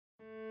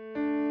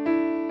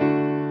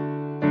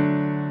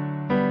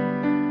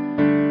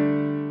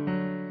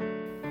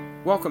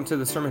Welcome to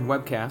the sermon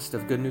webcast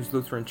of Good News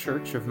Lutheran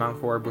Church of Mount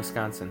Horeb,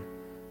 Wisconsin.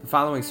 The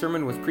following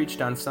sermon was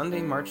preached on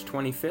Sunday, March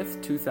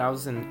 25th,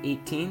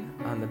 2018,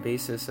 on the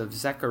basis of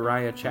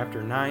Zechariah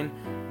chapter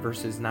 9,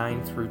 verses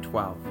 9 through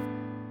 12.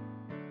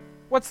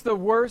 What's the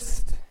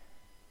worst,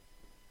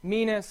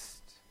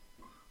 meanest,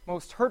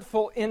 most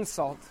hurtful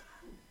insult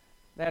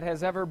that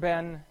has ever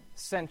been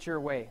sent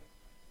your way?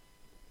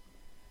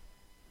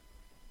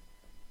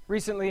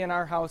 Recently in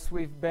our house,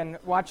 we've been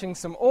watching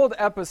some old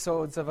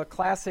episodes of a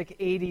classic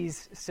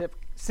 80s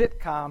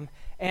sitcom,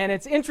 and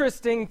it's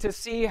interesting to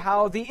see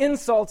how the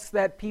insults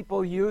that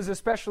people use,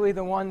 especially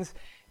the ones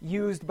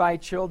used by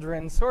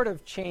children, sort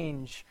of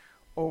change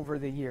over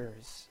the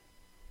years.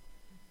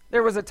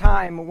 There was a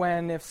time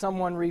when if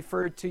someone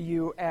referred to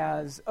you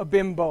as a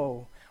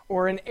bimbo,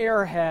 or an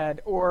airhead,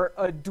 or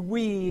a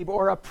dweeb,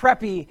 or a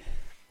preppy,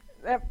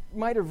 that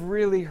might have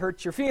really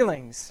hurt your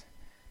feelings.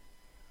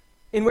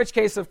 In which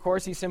case, of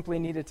course, you simply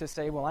needed to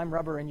say, well, I'm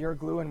rubber and you're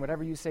glue, and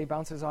whatever you say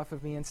bounces off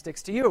of me and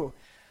sticks to you.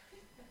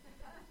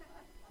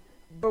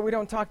 But we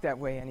don't talk that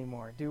way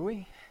anymore, do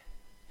we?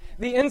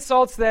 The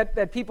insults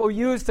that people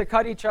use to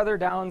cut each other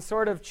down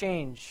sort of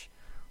change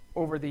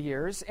over the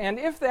years. And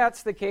if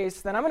that's the case,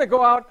 then I'm going to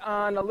go out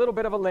on a little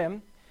bit of a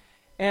limb,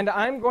 and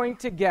I'm going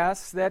to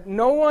guess that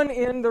no one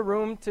in the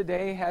room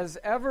today has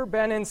ever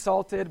been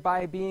insulted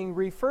by being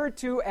referred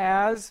to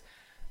as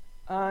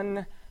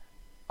an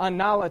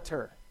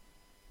annihilator.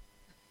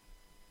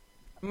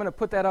 I'm going to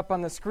put that up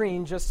on the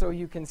screen just so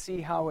you can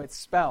see how it's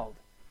spelled.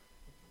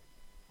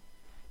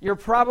 You're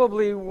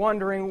probably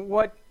wondering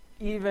what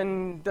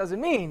even does it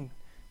mean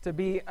to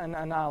be an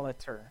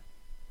annihilator.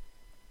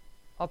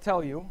 I'll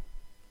tell you,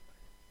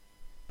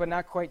 but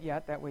not quite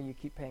yet. That way you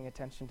keep paying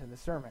attention to the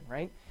sermon,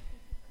 right?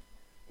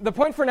 The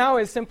point for now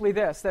is simply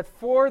this, that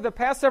for the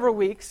past several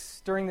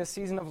weeks during the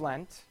season of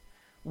Lent,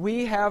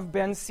 we have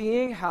been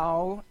seeing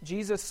how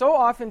Jesus so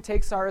often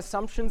takes our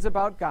assumptions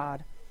about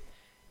God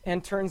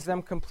and turns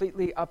them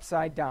completely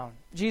upside down.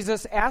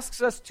 Jesus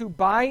asks us to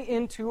buy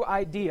into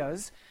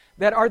ideas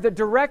that are the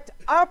direct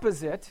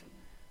opposite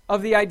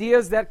of the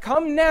ideas that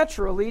come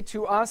naturally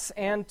to us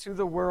and to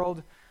the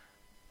world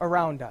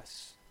around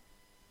us.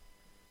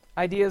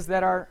 Ideas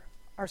that are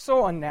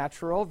so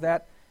unnatural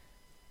that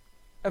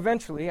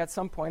eventually, at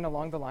some point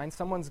along the line,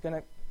 someone's going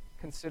to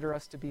consider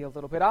us to be a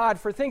little bit odd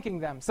for thinking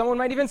them. Someone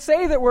might even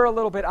say that we're a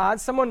little bit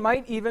odd. Someone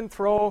might even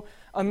throw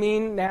a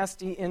mean,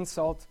 nasty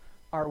insult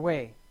our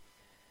way.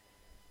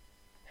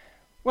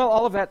 Well,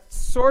 all of that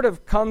sort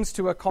of comes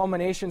to a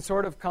culmination,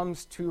 sort of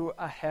comes to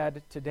a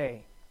head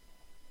today.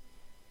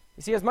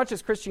 You see, as much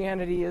as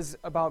Christianity is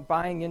about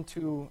buying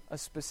into a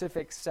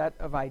specific set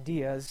of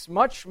ideas,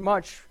 much,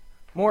 much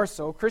more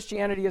so,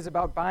 Christianity is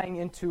about buying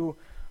into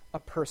a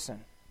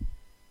person.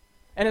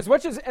 And as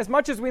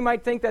much as we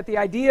might think that the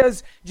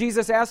ideas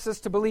Jesus asks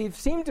us to believe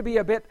seem to be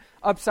a bit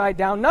upside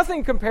down,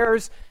 nothing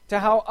compares to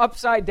how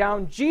upside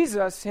down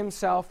Jesus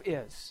himself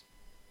is.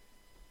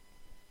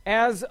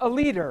 As a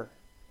leader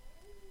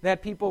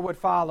that people would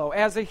follow,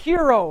 as a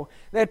hero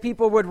that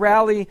people would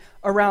rally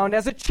around,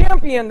 as a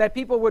champion that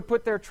people would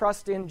put their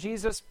trust in,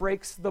 Jesus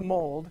breaks the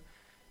mold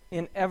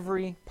in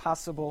every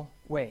possible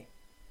way.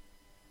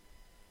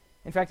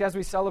 In fact, as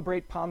we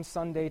celebrate Palm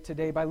Sunday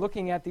today, by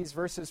looking at these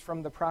verses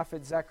from the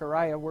prophet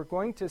Zechariah, we're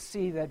going to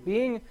see that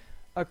being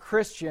a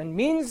Christian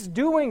means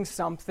doing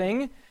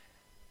something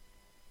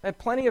that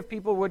plenty of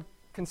people would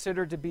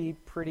consider to be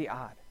pretty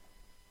odd.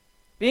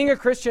 Being a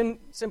Christian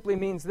simply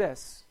means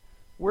this: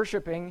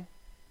 worshiping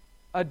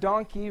a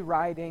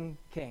donkey-riding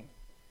king.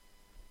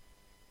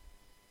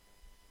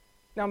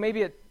 Now,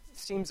 maybe it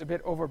seems a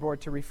bit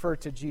overboard to refer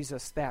to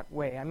Jesus that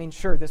way. I mean,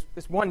 sure, this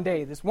one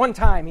day, this one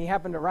time, he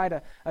happened to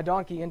ride a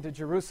donkey into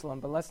Jerusalem,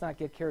 but let's not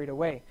get carried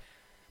away.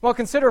 Well,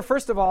 consider,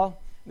 first of all,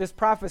 this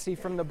prophecy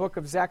from the book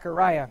of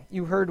Zechariah.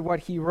 You heard what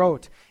he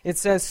wrote. It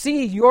says,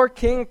 "See, your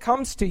king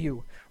comes to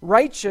you,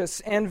 righteous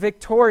and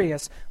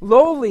victorious,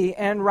 lowly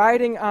and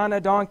riding on a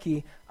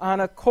donkey, on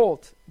a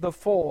colt, the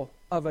foal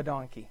of a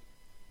donkey."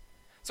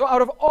 So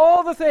out of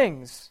all the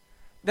things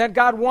that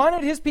God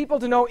wanted his people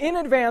to know in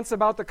advance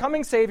about the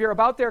coming Savior,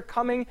 about their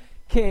coming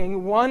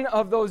King, one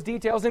of those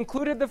details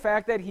included the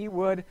fact that he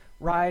would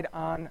ride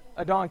on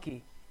a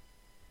donkey.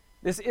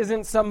 This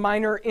isn't some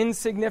minor,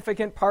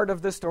 insignificant part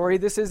of the story.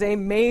 This is a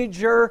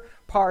major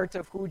part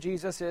of who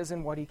Jesus is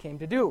and what he came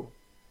to do.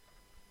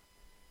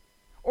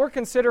 Or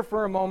consider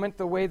for a moment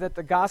the way that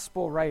the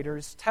gospel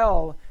writers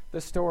tell the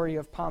story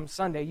of Palm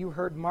Sunday. You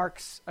heard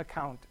Mark's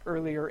account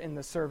earlier in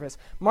the service.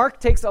 Mark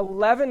takes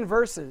 11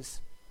 verses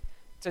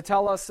to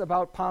tell us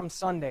about Palm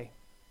Sunday.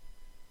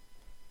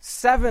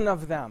 7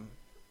 of them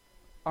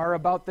are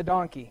about the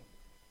donkey.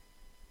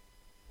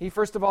 He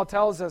first of all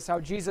tells us how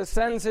Jesus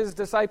sends his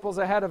disciples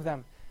ahead of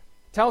them,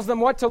 tells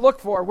them what to look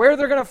for, where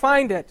they're going to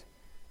find it,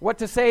 what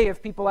to say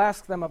if people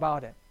ask them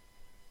about it.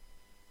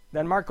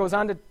 Then Mark goes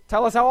on to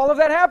tell us how all of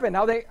that happened,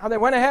 how they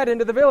went ahead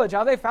into the village,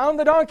 how they found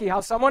the donkey, how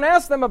someone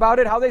asked them about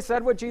it, how they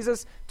said what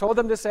Jesus told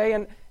them to say,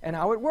 and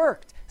how it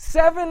worked.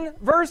 7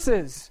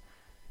 verses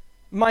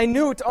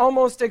minute,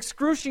 almost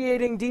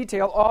excruciating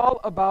detail all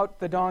about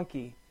the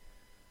donkey.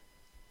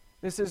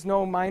 This is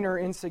no minor,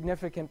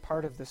 insignificant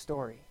part of the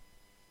story.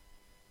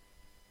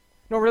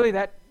 No, really,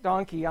 that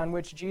donkey on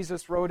which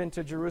Jesus rode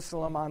into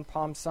Jerusalem on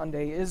Palm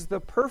Sunday is the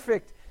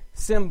perfect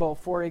symbol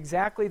for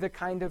exactly the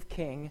kind of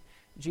king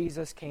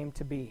Jesus came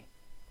to be.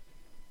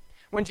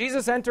 When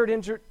Jesus entered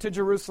into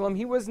Jerusalem,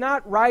 he was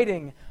not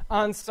riding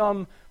on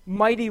some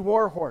mighty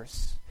war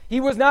horse.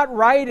 He was not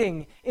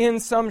riding in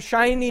some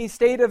shiny,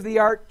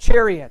 state-of-the-art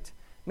chariot.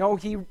 No,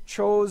 he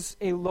chose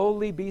a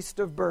lowly beast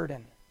of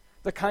burden,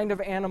 the kind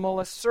of animal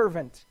a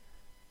servant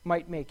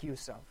might make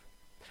use of.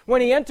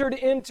 When he entered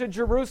into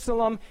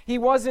Jerusalem, he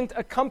wasn't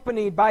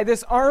accompanied by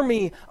this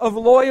army of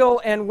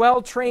loyal and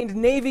well-trained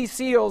Navy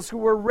SEALs who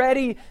were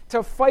ready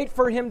to fight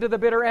for him to the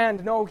bitter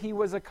end. No, he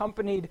was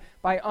accompanied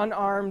by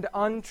unarmed,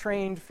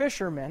 untrained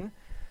fishermen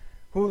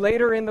who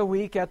later in the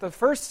week, at the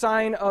first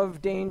sign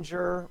of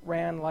danger,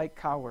 ran like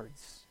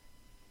cowards.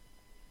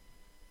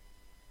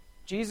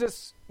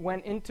 Jesus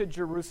went into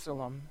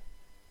Jerusalem,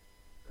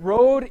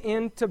 rode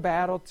into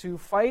battle to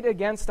fight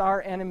against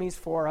our enemies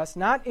for us,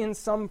 not in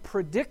some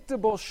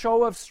predictable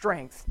show of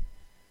strength,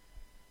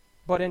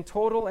 but in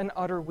total and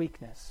utter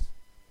weakness.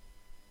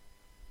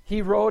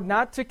 He rode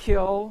not to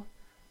kill,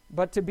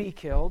 but to be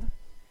killed.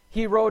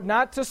 He rode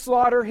not to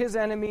slaughter his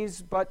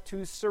enemies, but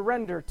to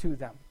surrender to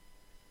them.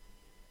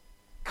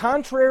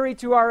 Contrary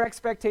to our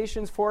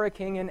expectations for a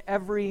king in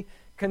every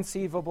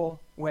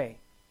conceivable way.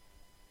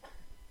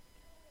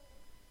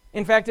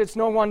 In fact, it's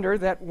no wonder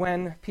that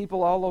when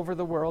people all over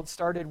the world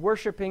started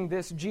worshiping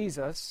this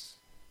Jesus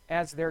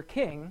as their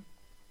king,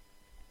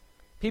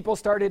 people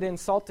started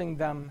insulting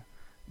them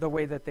the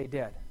way that they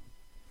did.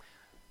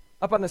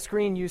 Up on the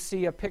screen, you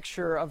see a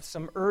picture of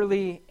some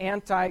early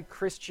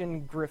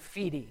anti-Christian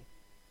graffiti.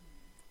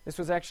 This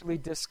was actually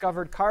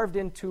discovered, carved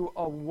into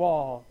a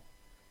wall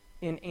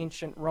in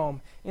ancient Rome.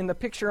 In the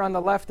picture on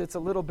the left, it's a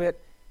little bit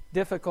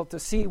difficult to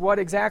see what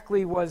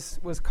exactly was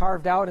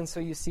carved out, and so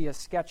you see a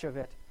sketch of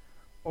it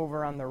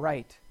over on the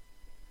right.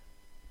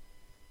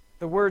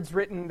 The words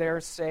written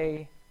there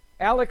say,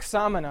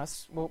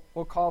 Alexamenus,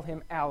 we'll call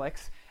him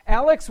Alex.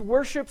 Alex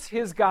worships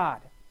his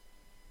God.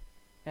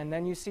 And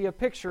then you see a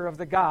picture of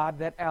the God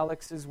that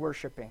Alex is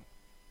worshiping.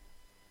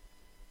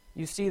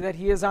 You see that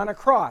he is on a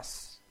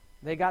cross.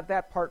 They got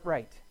that part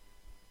right.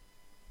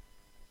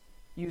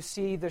 You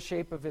see the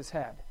shape of his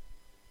head.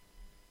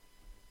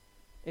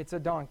 It's a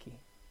donkey.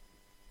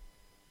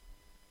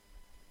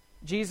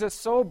 Jesus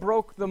so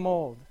broke the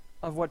mold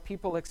of what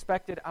people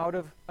expected out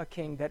of a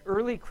king that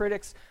early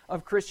critics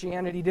of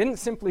Christianity didn't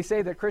simply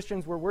say that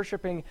Christians were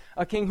worshiping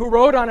a king who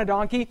rode on a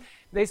donkey.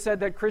 They said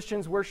that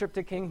Christians worshiped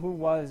a king who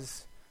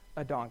was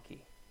a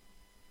donkey.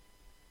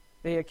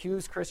 They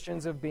accused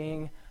Christians of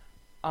being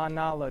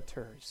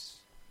anilators,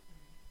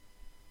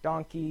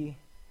 donkey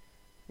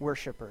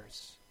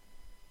worshipers.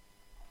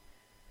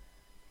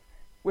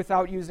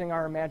 Without using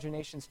our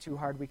imaginations too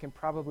hard, we can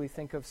probably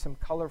think of some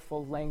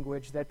colorful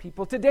language that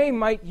people today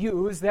might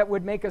use that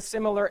would make a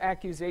similar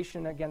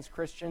accusation against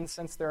Christians.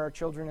 Since there are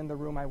children in the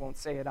room, I won't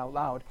say it out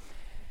loud.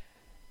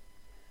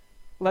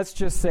 Let's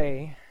just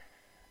say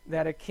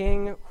that a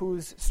king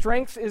whose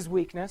strength is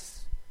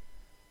weakness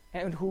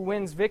and who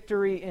wins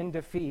victory in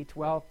defeat,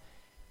 well,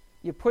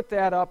 you put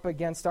that up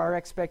against our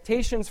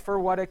expectations for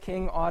what a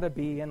king ought to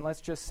be, and let's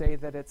just say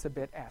that it's a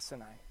bit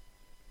asinine.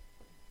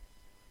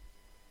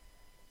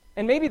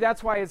 And maybe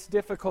that's why it's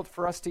difficult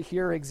for us to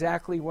hear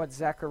exactly what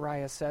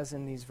Zechariah says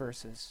in these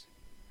verses.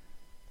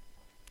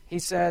 He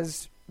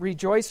says,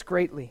 "Rejoice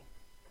greatly.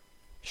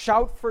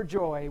 Shout for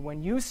joy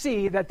when you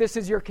see that this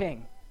is your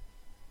king."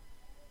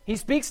 He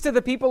speaks to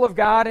the people of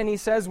God and he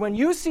says, when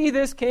you see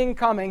this king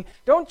coming,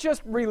 don't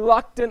just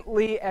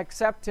reluctantly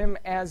accept him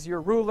as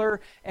your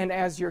ruler and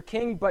as your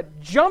king,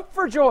 but jump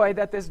for joy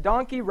that this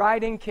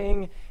donkey-riding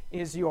king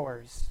is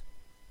yours.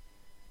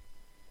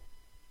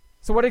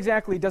 So what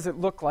exactly does it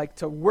look like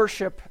to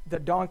worship the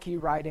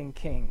donkey-riding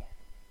king?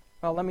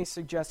 Well, let me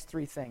suggest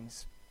three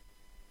things.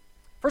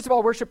 First of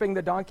all, worshiping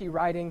the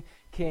donkey-riding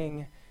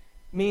king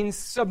means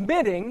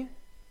submitting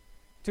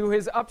to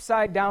his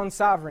upside-down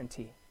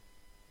sovereignty.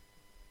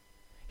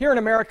 Here in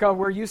America,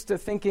 we're used to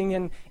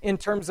thinking in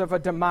terms of a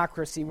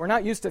democracy. We're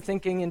not used to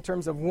thinking in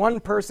terms of one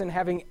person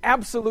having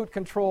absolute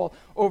control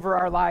over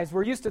our lives.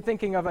 We're used to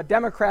thinking of a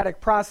democratic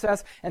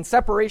process and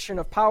separation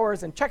of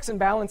powers and checks and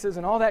balances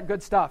and all that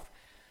good stuff.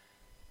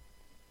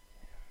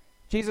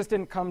 Jesus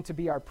didn't come to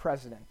be our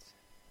president.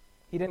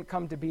 He didn't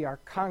come to be our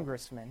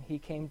congressman. He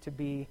came to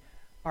be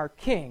our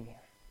king.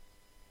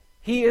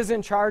 He is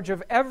in charge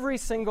of every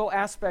single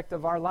aspect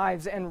of our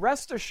lives, and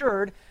rest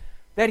assured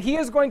that he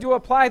is going to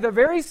apply the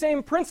very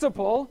same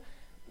principle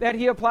that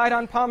he applied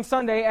on Palm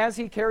Sunday as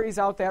he carries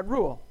out that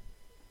rule.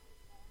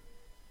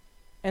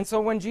 And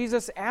so when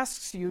Jesus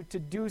asks you to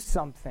do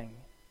something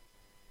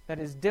that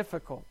is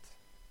difficult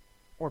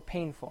or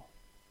painful,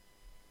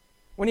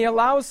 when he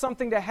allows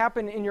something to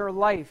happen in your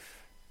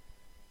life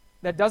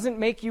that doesn't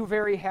make you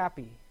very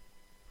happy,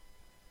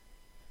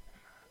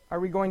 are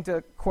we going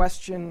to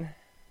question,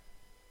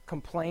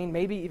 complain,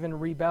 maybe even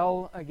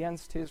rebel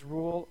against his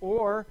rule?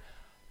 Or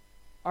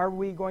are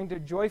we going to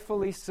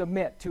joyfully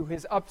submit to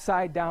his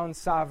upside-down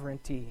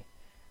sovereignty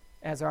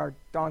as our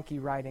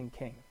donkey-riding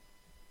king?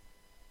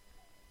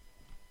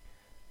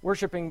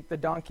 Worshiping the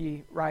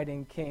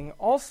donkey-riding king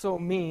also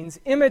means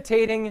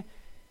imitating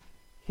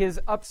his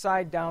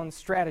upside-down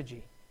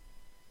strategy.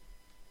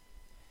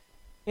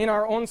 In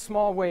our own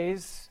small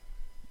ways,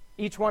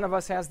 each one of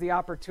us has the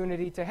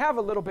opportunity to have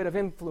a little bit of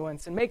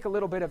influence and make a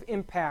little bit of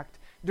impact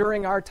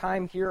during our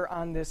time here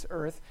on this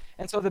earth.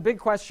 And so the big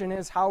question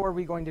is, how are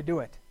we going to do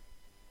it?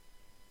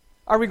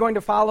 Are we going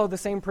to follow the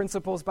same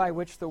principles by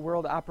which the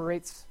world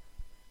operates?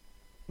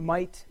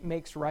 Might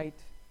makes right.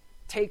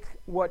 Take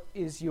what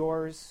is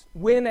yours.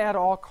 Win at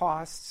all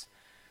costs.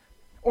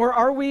 Or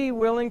are we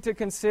willing to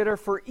consider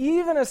for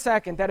even a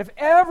second that if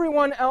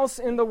everyone else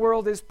in the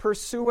world is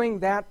pursuing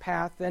that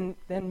path, then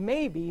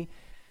maybe,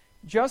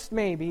 just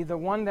maybe, the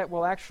one that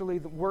will actually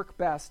work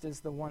best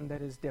is the one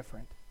that is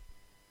different.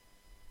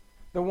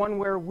 The one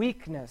where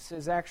weakness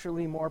is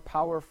actually more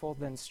powerful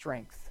than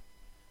strength.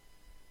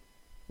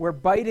 Where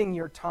biting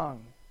your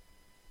tongue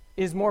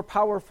is more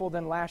powerful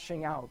than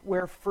lashing out.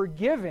 Where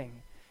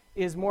forgiving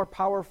is more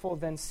powerful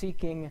than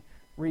seeking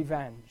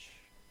revenge.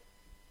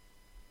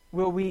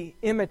 Will we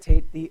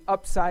imitate the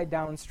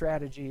upside-down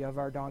strategy of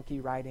our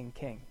donkey-riding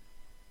king?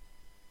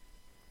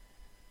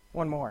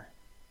 One more.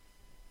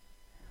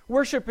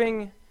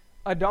 Worshipping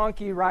a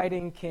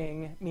donkey-riding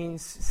king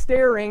means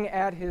staring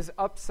at his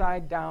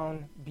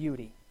upside-down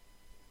beauty.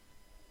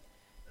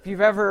 If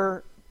you've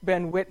ever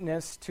been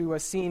witness to a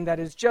scene that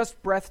is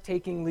just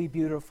breathtakingly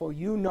beautiful,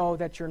 you know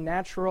that your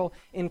natural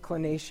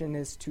inclination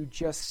is to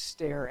just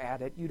stare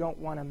at it. You don't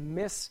want to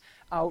miss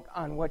out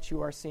on what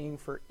you are seeing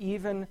for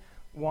even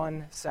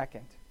 1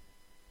 second.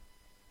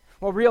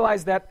 Well,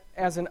 realize that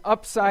as an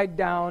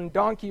upside-down,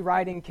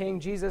 donkey-riding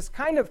king, Jesus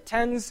kind of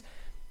tends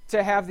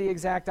to have the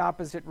exact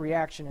opposite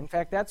reaction. In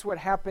fact, that's what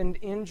happened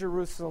in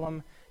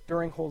Jerusalem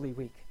during Holy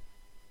Week.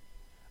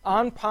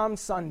 On Palm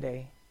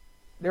Sunday,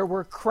 there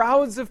were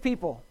crowds of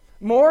people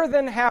more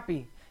than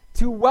happy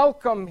to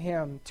welcome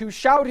him, to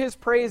shout his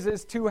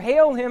praises, to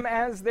hail him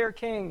as their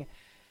king.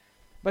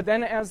 But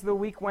then as the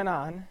week went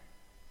on,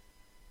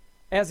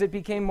 as it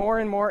became more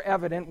and more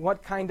evident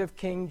what kind of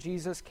king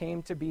Jesus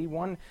came to be,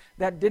 one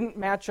that didn't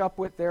match up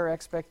with their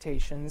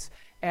expectations,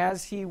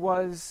 as he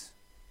was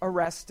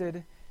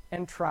arrested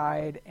and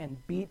tried and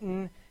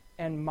beaten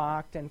and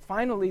mocked and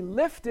finally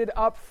lifted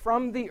up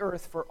from the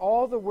earth for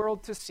all the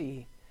world to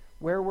see,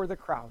 where were the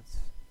crowds?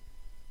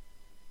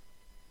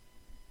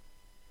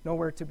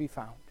 Nowhere to be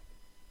found.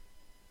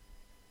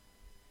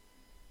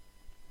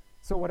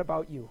 So what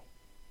about you?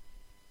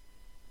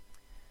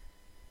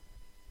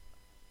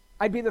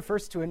 I'd be the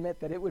first to admit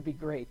that it would be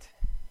great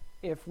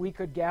if we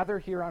could gather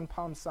here on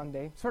Palm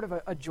Sunday, sort of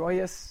a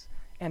joyous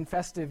and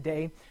festive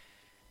day,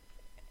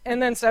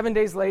 and then 7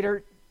 days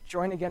later,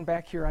 join again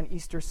back here on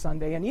Easter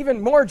Sunday, an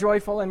even more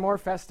joyful and more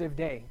festive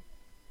day.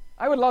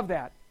 I would love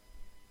that.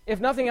 If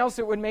nothing else,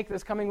 it would make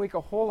this coming week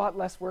a whole lot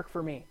less work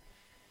for me.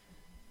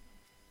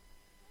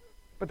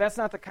 But that's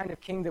not the kind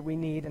of king that we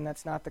need, and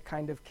that's not the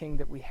kind of king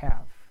that we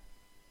have.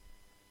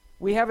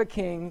 We have a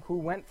king who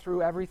went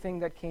through everything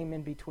that came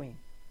in between.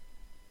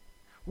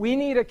 We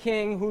need a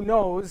king who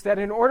knows that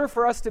in order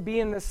for us to be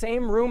in the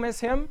same room as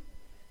him,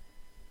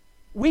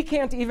 we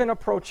can't even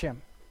approach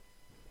him.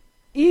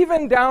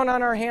 Even down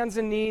on our hands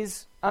and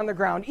knees on the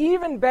ground,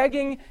 even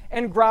begging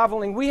and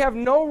groveling, we have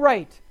no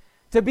right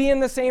to be in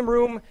the same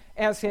room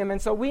as him.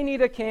 And so we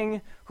need a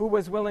king who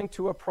was willing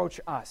to approach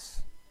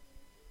us,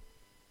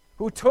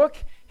 who took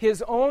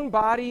his own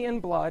body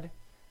and blood,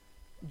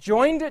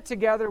 joined it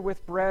together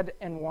with bread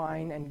and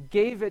wine, and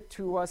gave it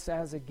to us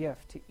as a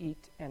gift to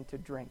eat and to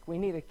drink. We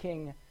need a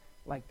king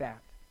like that.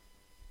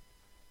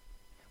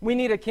 We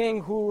need a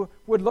king who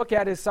would look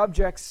at his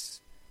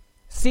subjects,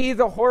 see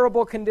the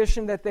horrible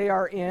condition that they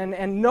are in,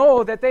 and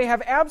know that they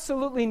have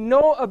absolutely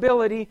no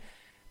ability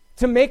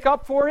to make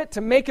up for it, to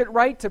make it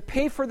right, to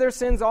pay for their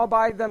sins all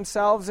by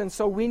themselves. And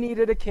so we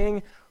needed a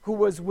king who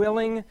was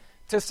willing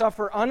to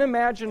suffer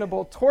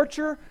unimaginable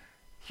torture,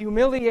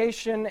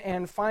 humiliation,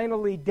 and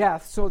finally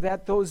death so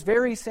that those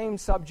very same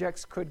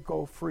subjects could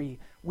go free.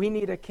 We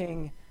need a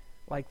king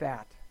like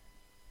that.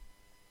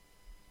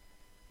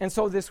 And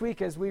so this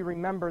week, as we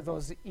remember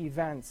those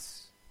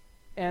events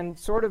and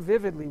sort of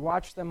vividly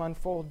watch them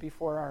unfold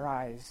before our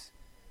eyes,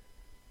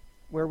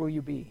 where will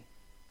you be?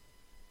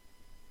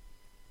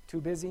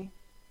 Too busy?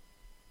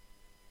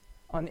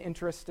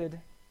 Uninterested?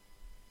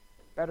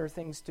 Better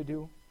things to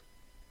do?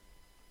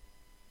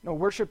 No,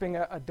 worshiping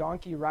a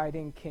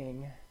donkey-riding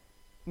king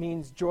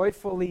means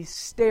joyfully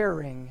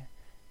staring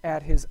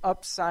at his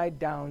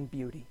upside-down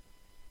beauty.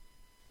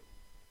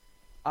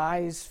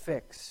 Eyes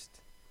fixed,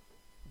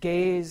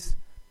 gaze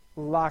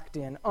locked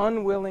in,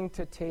 unwilling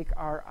to take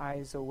our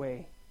eyes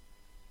away.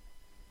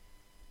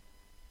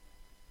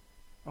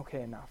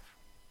 Okay, enough.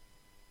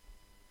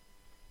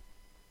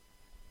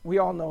 We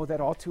all know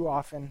that all too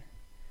often,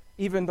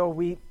 even though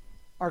we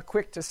are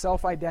quick to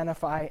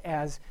self-identify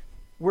as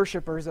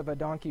worshipers of a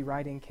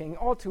donkey-riding king,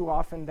 all too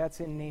often that's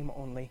in name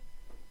only.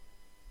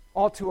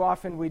 All too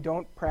often we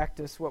don't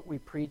practice what we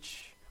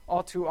preach.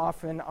 All too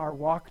often our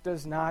walk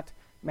does not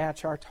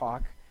match our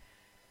talk.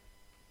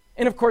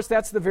 And of course,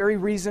 that's the very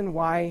reason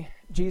why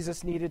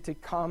Jesus needed to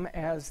come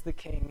as the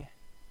king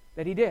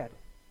that he did.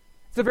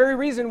 It's the very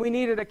reason we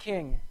needed a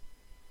king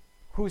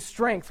whose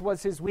strength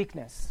was his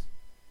weakness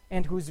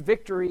and whose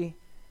victory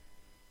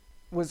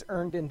was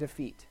earned in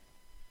defeat.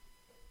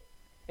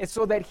 It's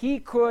so that he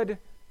could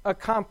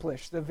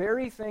accomplish the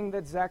very thing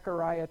that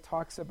Zechariah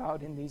talks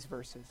about in these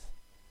verses.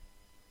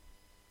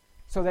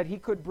 So that he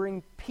could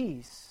bring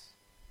peace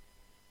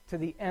to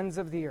the ends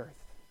of the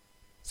earth.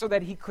 So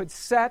that he could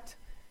set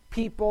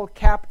people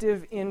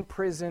captive in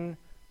prison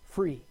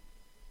free.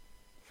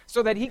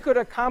 So that he could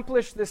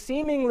accomplish the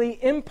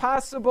seemingly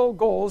impossible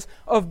goals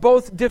of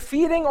both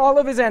defeating all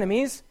of his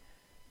enemies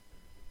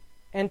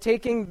and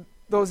taking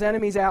those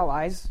enemies'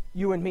 allies,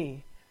 you and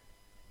me,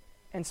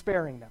 and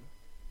sparing them,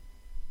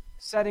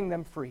 setting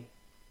them free,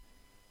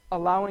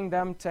 allowing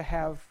them to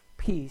have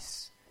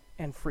peace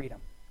and freedom.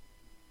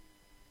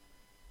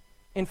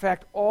 In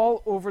fact,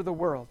 all over the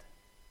world,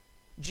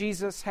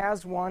 Jesus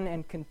has won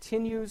and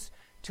continues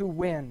to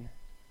win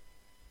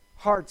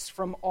hearts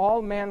from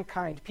all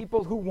mankind,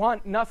 people who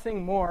want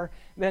nothing more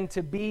than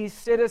to be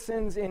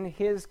citizens in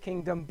his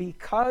kingdom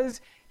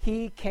because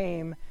he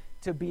came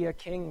to be a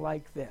king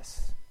like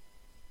this.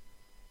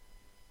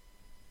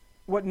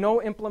 What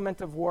no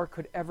implement of war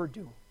could ever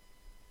do.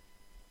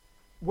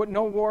 What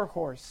no war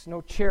horse,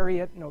 no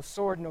chariot, no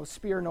sword, no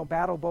spear, no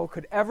battle bow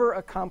could ever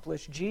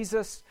accomplish,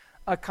 Jesus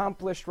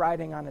accomplished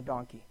riding on a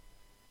donkey.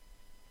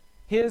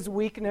 His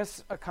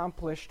weakness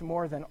accomplished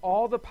more than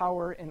all the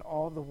power in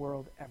all the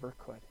world ever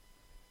could.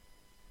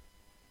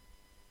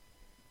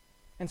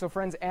 And so,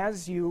 friends,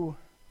 as you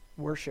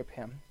worship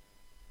him,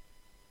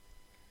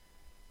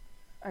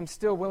 I'm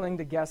still willing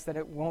to guess that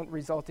it won't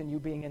result in you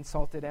being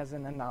insulted as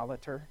an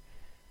annihilator.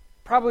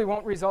 Probably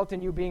won't result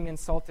in you being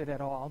insulted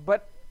at all.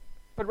 But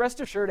rest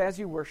assured, as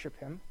you worship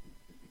him,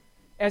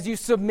 as you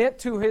submit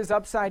to his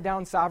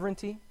upside-down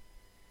sovereignty,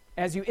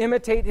 as you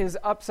imitate his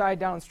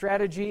upside-down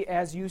strategy,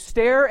 as you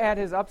stare at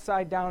his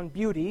upside-down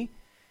beauty,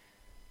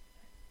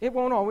 it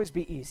won't always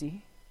be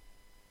easy.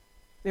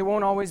 It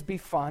won't always be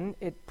fun.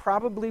 It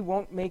probably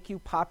won't make you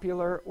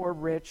popular or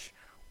rich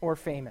or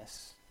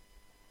famous.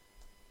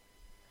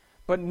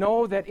 But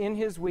know that in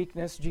his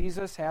weakness,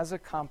 Jesus has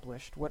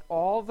accomplished what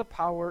all the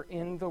power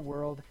in the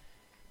world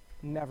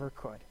never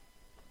could.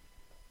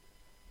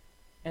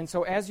 And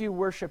so as you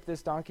worship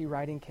this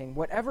donkey-riding king,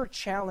 whatever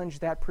challenge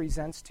that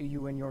presents to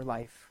you in your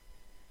life,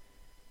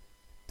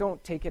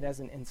 don't take it as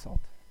an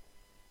insult.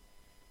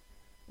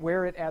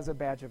 Wear it as a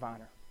badge of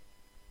honor.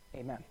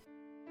 Amen.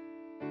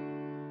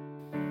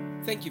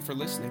 Thank you for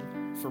listening.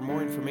 For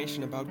more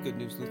information about Good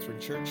News Lutheran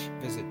Church,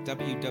 visit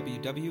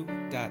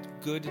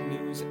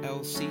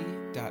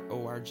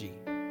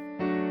www.goodnewslc.org.